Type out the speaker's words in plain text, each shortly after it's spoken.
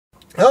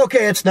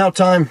Okay, it's now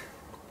time.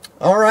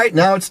 Alright,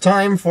 now it's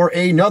time for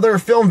another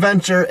film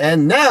venture,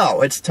 and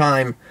now it's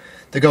time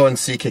to go and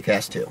see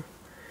Kick-Ass 2.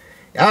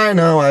 I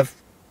know, I've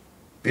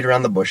beat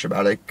around the bush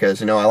about it, because,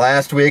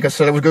 last week I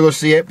said I was going to go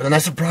see it, but then I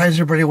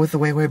surprised everybody with the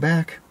way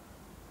back.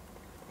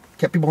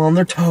 Kept people on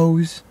their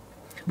toes.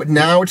 But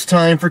now it's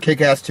time for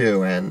Kick-Ass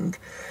 2, and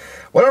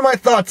what are my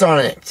thoughts on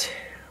it?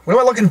 What am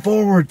I looking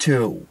forward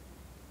to?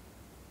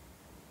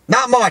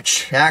 Not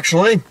much,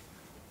 actually.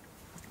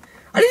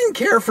 I didn't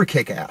care for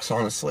Kick-Ass,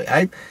 honestly.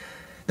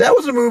 That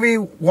was a movie,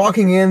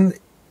 walking in,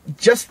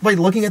 just by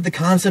looking at the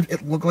concept,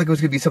 it looked like it was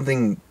going to be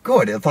something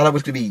good. I thought it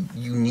was going to be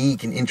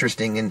unique and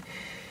interesting, and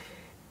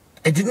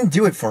it didn't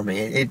do it for me.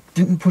 It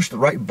didn't push the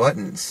right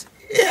buttons.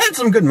 It had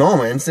some good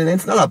moments, and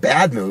it's not a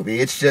bad movie.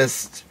 It's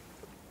just,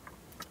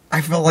 I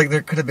felt like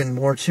there could have been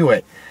more to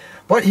it.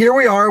 But here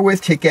we are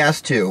with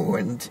Kick-Ass 2,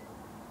 and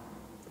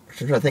I'm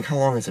trying to think, how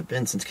long has it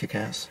been since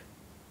Kick-Ass?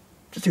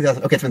 Just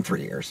 2000, okay, it's been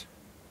 3 years.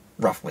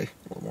 Roughly,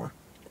 a little more.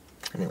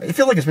 Anyway, it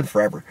feels like it's been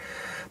forever.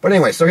 But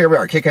anyway, so here we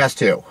are, Kick-Ass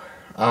 2.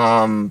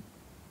 It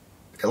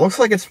looks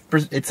like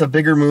it's a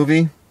bigger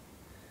movie.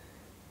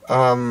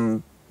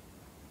 Certainly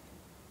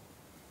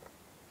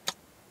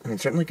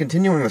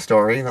continuing the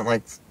story. Not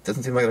like,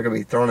 doesn't seem like they're going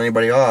to be throwing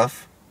anybody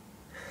off.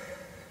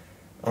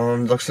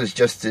 Looks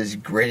just as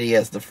gritty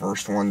as the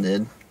first one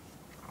did.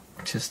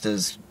 Just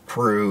as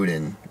crude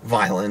and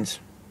violent.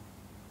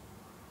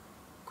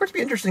 Of course, it'd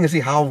be interesting to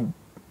see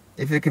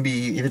if it's going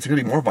to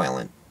be more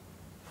violent.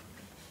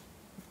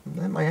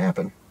 That might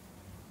happen.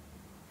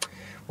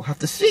 We'll have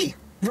to see,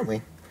 won't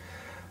we?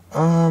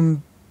 Yeah,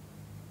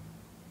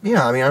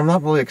 I mean, I'm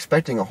not really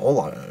expecting a whole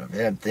lot of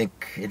it. I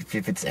think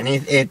if it's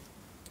anything,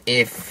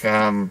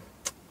 I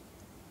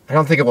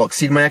don't think it will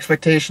exceed my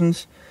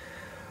expectations.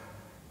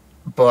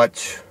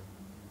 But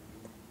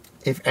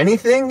if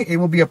anything, it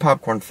will be a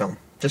popcorn film.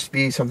 Just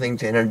be something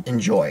to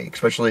enjoy,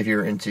 especially if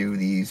you're into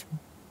these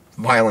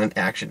violent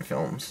action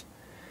films.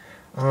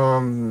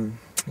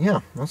 Yeah,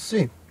 let's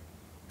see.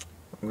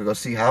 I'm going to go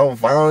see how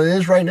violent it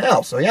is right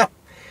now. So, yeah.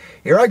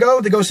 Here I go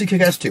to go see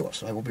Kick-Ass 2.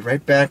 So I will be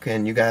right back,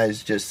 and you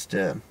guys just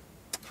stay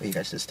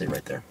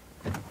right there.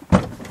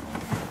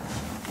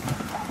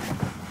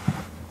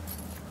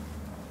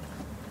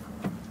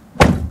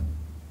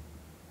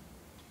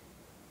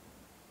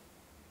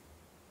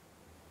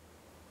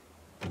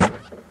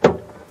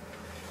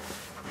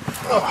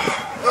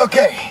 Oh,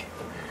 okay.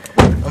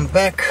 I'm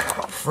back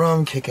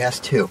from Kick-Ass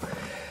 2.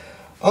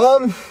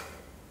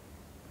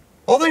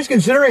 All things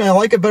considering, I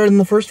like it better than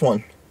the first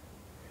one.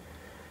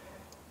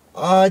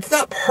 It's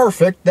not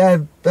perfect,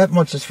 that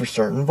much is for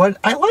certain, but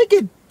I like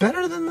it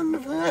better than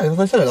as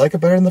I said, I like it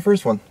better than the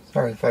first one.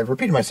 Sorry if I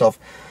repeated myself.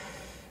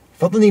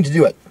 Felt the need to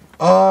do it.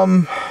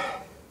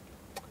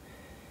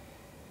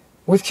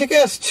 With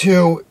Kick-Ass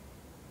 2,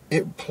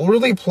 it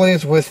really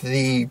plays with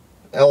the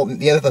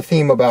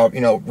theme about,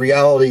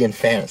 reality and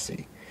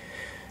fantasy.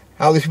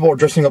 How these people are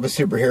dressing up as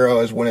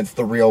superheroes when it's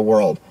the real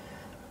world.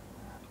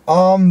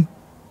 I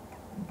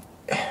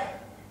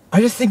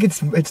just think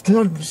it's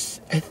done.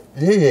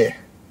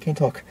 Can't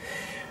talk.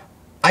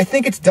 I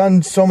think it's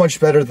done so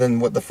much better than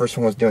what the first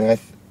one was doing.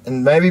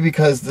 And maybe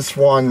because this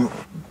one,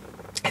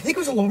 I think it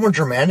was a little more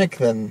dramatic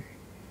than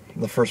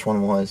the first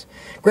one was.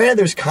 Granted,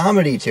 there's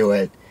comedy to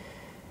it,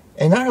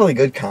 and not really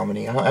good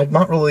comedy. I'm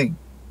not really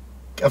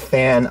a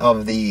fan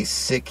of the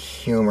sick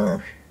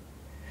humor.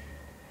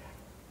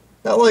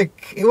 Not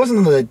like, it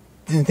wasn't that I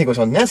didn't think it was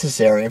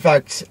unnecessary. In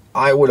fact,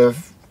 I wouldn't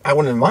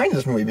mind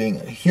this movie being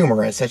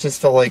humorous. I just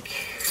felt like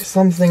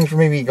some things were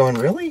maybe going,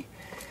 really?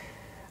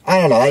 I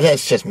don't know,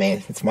 that's just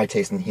me. It's my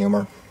taste in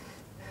humor.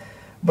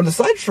 But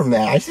aside from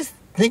that, I just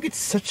think it's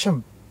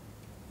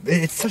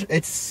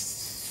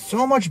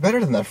so much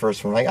better than that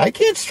first one. I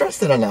can't stress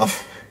that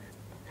enough.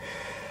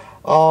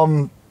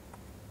 I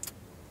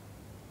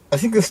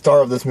think the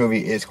star of this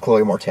movie is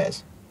Chloe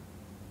Moretz.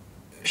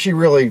 She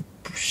really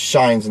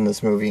shines in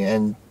this movie,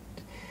 and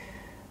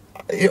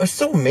what's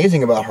so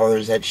amazing about her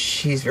is that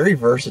she's very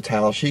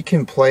versatile. She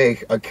can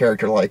play a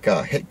character like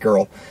a hit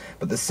girl,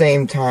 but at the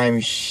same time,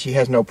 she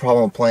has no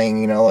problem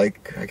playing,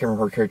 like, I can't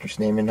remember her character's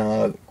name in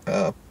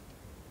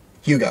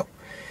Hugo.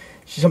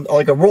 She's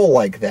like a role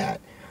like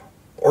that.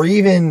 Or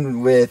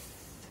even with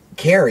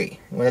Carrie,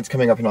 when it's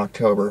coming up in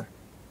October.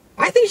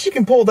 I think she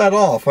can pull that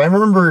off. I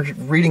remember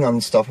reading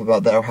on stuff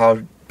about that,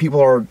 how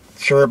people are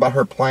sure about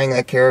her playing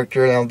that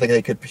character, and I don't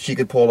think she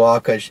could pull it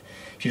off because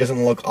she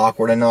doesn't look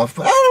awkward enough.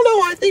 But I don't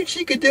know, I think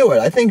she could do it.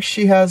 I think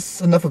she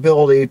has enough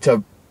ability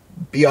to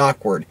be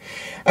awkward.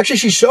 Actually,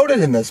 she showed it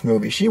in this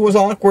movie. She was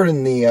awkward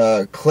in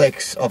the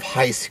cliques of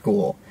high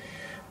school.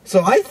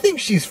 So I think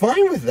she's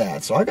fine with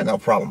that. So I got no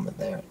problem with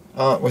that.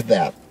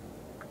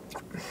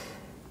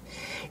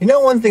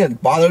 One thing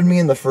that bothered me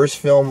in the first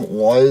film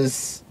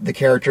was the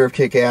character of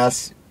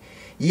Kick-Ass.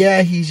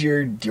 Yeah, he's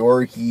your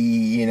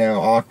dorky,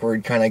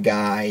 awkward kind of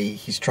guy.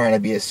 He's trying to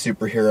be a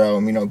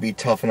superhero, be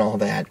tough and all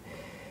that.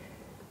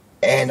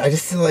 And I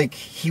just feel like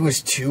he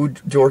was too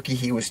dorky,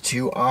 he was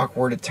too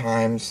awkward at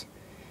times.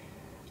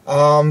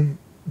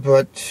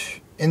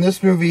 But in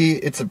this movie,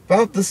 it's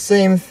about the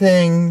same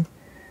thing,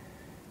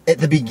 at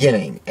the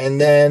beginning. And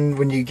then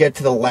when you get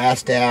to the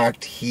last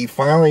act, he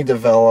finally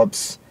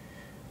develops,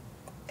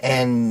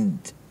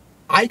 and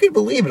I could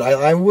believe it.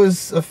 I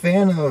was a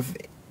fan of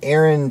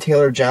Aaron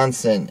Taylor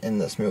Johnson in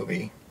this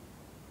movie.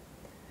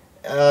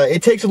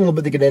 It takes a little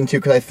bit to get into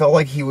because I felt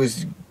like he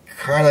was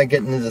kind of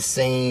getting into the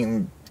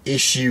same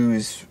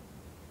issues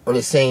or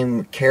the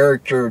same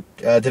character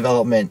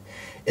development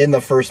in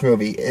the first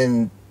movie,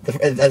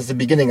 as the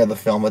beginning of the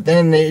film. But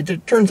then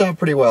it turns out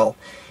pretty well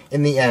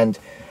in the end.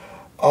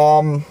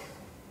 The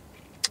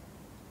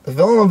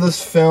villain of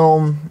this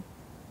film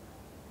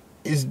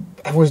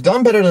was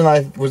done better than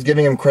I was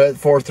giving him credit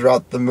for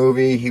throughout the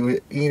movie. He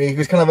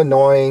was kind of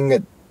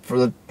annoying for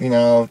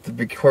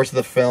the course of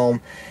the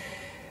film.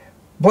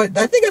 But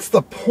I think that's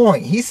the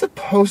point. He's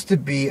supposed to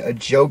be a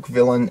joke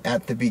villain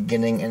at the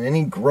beginning, and then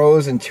he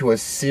grows into a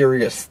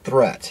serious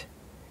threat.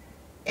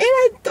 And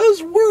it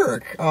does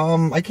work.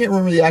 I can't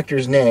remember the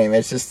actor's name.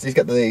 It's just, he's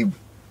got he's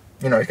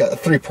got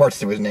 3 parts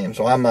to his name,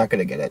 so I'm not going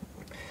to get it.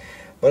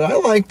 But I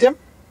liked him.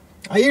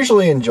 I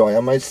usually enjoy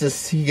him. It's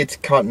just, he gets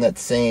caught in that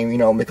same,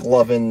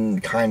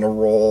 McLovin kind of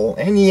role.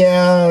 And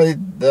yeah,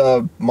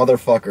 the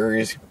motherfucker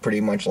is pretty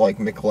much like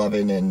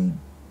McLovin and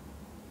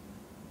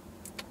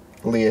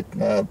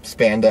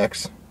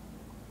spandex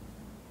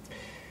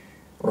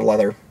or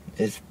leather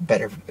is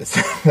better. It's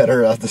a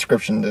better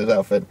description to his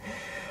outfit.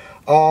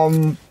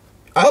 I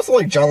also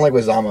like John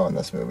Leguizamo in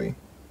this movie.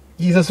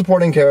 He's a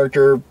supporting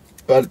character,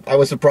 but I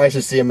was surprised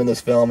to see him in this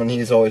film, and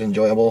he's always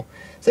enjoyable.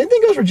 Same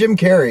thing goes for Jim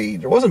Carrey.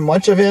 There wasn't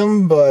much of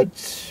him, but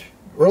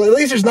at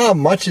least there's not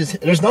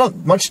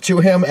much to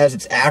him as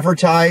it's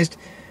advertised.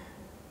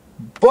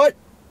 But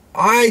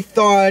I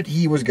thought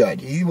he was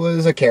good. He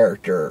was a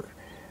character.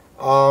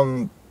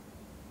 All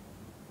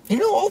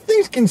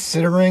things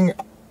considering,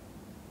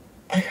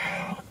 I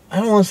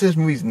don't want to say this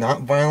movie's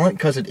not violent,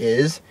 because it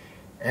is.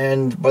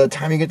 And by the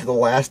time you get to the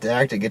last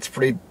act, it gets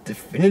pretty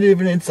definitive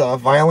in its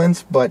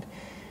violence, but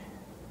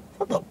it's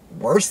not the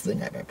worst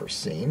thing I've ever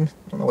seen.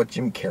 I don't know what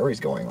Jim Carrey's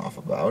going off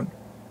about.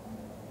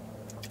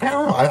 I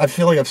don't know. I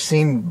feel like I've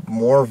seen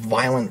more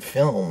violent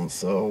films,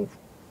 so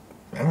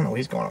I don't know what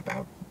he's going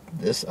about.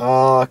 This,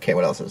 okay,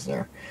 what else is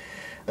there?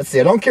 Let's see,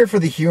 I don't care for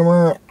the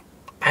humor.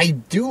 I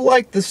do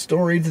like the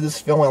story to this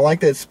film. I like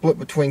that it's split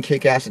between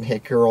Kick-Ass and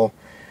Hit Girl.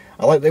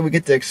 I like that we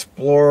get to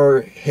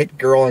explore Hit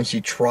Girl, and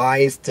she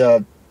tries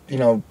to,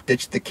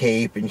 ditch the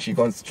cape, and she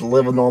wants to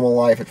live a normal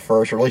life at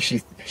first, or at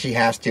least she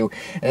has to,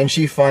 and then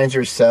she finds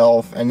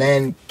herself, and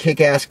then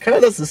Kick-Ass kind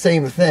of does the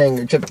same thing,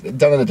 except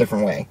done in a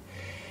different way.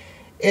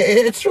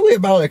 It's really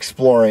about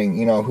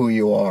exploring, who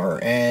you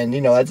are, and,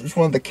 that's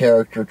one of the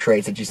character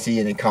traits that you see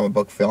in a comic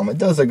book film. It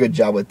does a good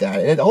job with that,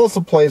 and it also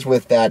plays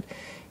with that,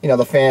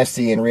 the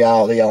fantasy and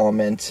reality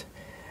element.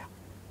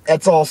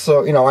 That's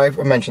also, I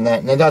mentioned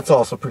that, and that's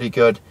also pretty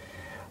good.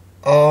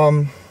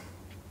 The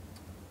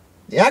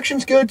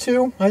action's good,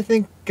 too. I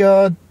think,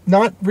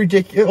 not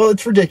ridiculous. Well,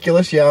 it's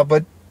ridiculous, yeah,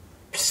 but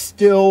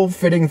still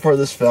fitting for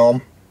this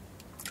film.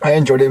 I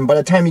enjoyed it, and by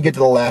the time you get to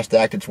the last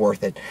act, it's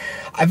worth it.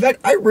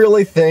 I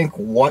really think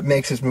what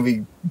makes this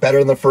movie better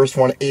than the first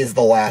one is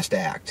the last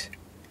act.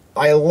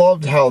 I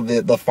loved how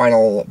the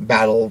final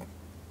battle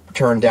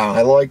turned out.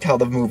 I liked how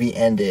the movie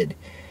ended.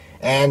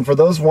 And for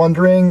those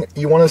wondering,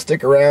 you want to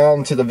stick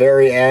around to the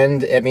very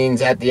end. It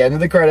means at the end of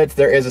the credits,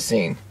 there is a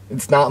scene.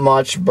 It's not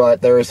much,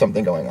 but there is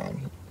something going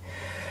on.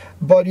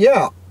 But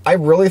yeah, I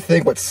really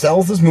think what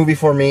sells this movie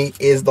for me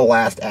is the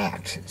last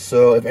act.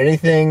 So if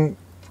anything,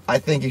 I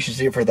think you should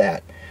see it for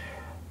that.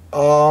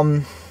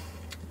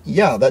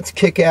 Yeah, that's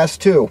Kick-Ass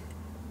 2.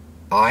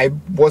 I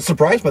was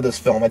surprised by this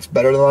film. It's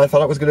better than I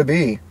thought it was going to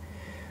be.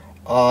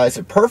 Is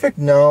it perfect?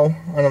 No,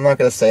 and I'm not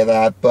going to say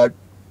that, but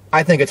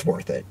I think it's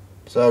worth it.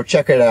 So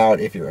check it out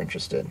if you're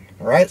interested.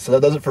 Alright, so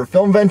that does it for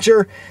Film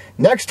Venture.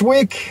 Next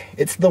week,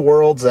 it's The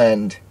World's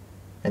End.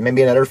 And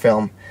maybe another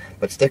film.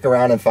 But stick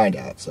around and find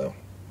out. So,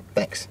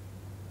 thanks.